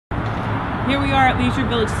Here we are at Leisure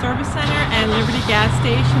Village Service Center and Liberty Gas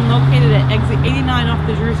Station, located at exit 89 off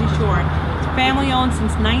the Jersey Shore. It's family owned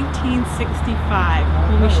since 1965.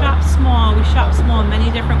 When we shop small in many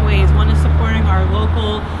different ways. One is supporting our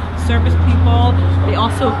local service people. They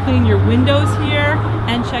also clean your windows here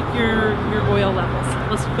and check your oil levels.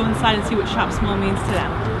 Let's go inside and see what shop small means to them.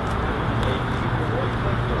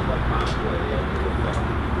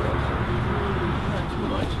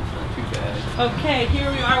 Okay,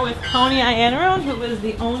 here we are with Tony Iannarone, who is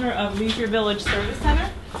the owner of Leisure Village Service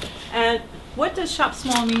Center. And what does shop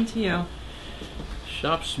small mean to you?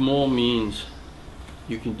 Shop small means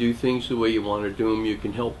you can do things the way you want to do them. You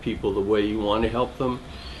can help people the way you want to help them.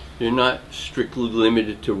 You're not strictly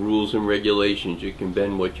limited to rules and regulations. You can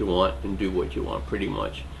bend what you want and do what you want, pretty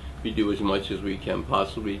much. We do as much as we can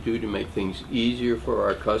possibly do to make things easier for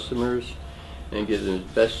our customers and give them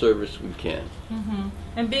the best service we can. Mm-hmm.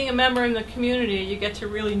 And being a member in the community, you get to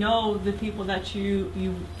really know the people that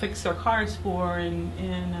you fix their cars for.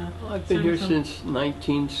 Well, I've been here since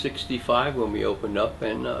 1965 when we opened up,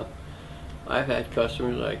 and I've had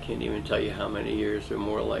customers, I can't even tell you how many years. They're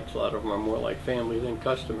more like, a lot of them are more like family than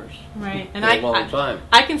customers. Right. And a long time.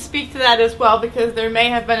 I can speak to that as well, because there may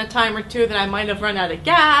have been a time or two that I might have run out of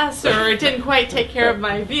gas or didn't quite take care of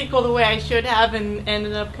my vehicle the way I should have, and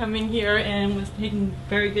ended up coming here and was taken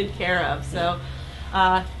very good care of. So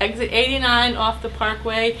exit 89 off the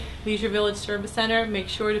Parkway, Leisure Village Service Center. Make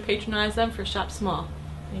sure to patronize them for Shop Small.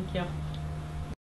 Thank you.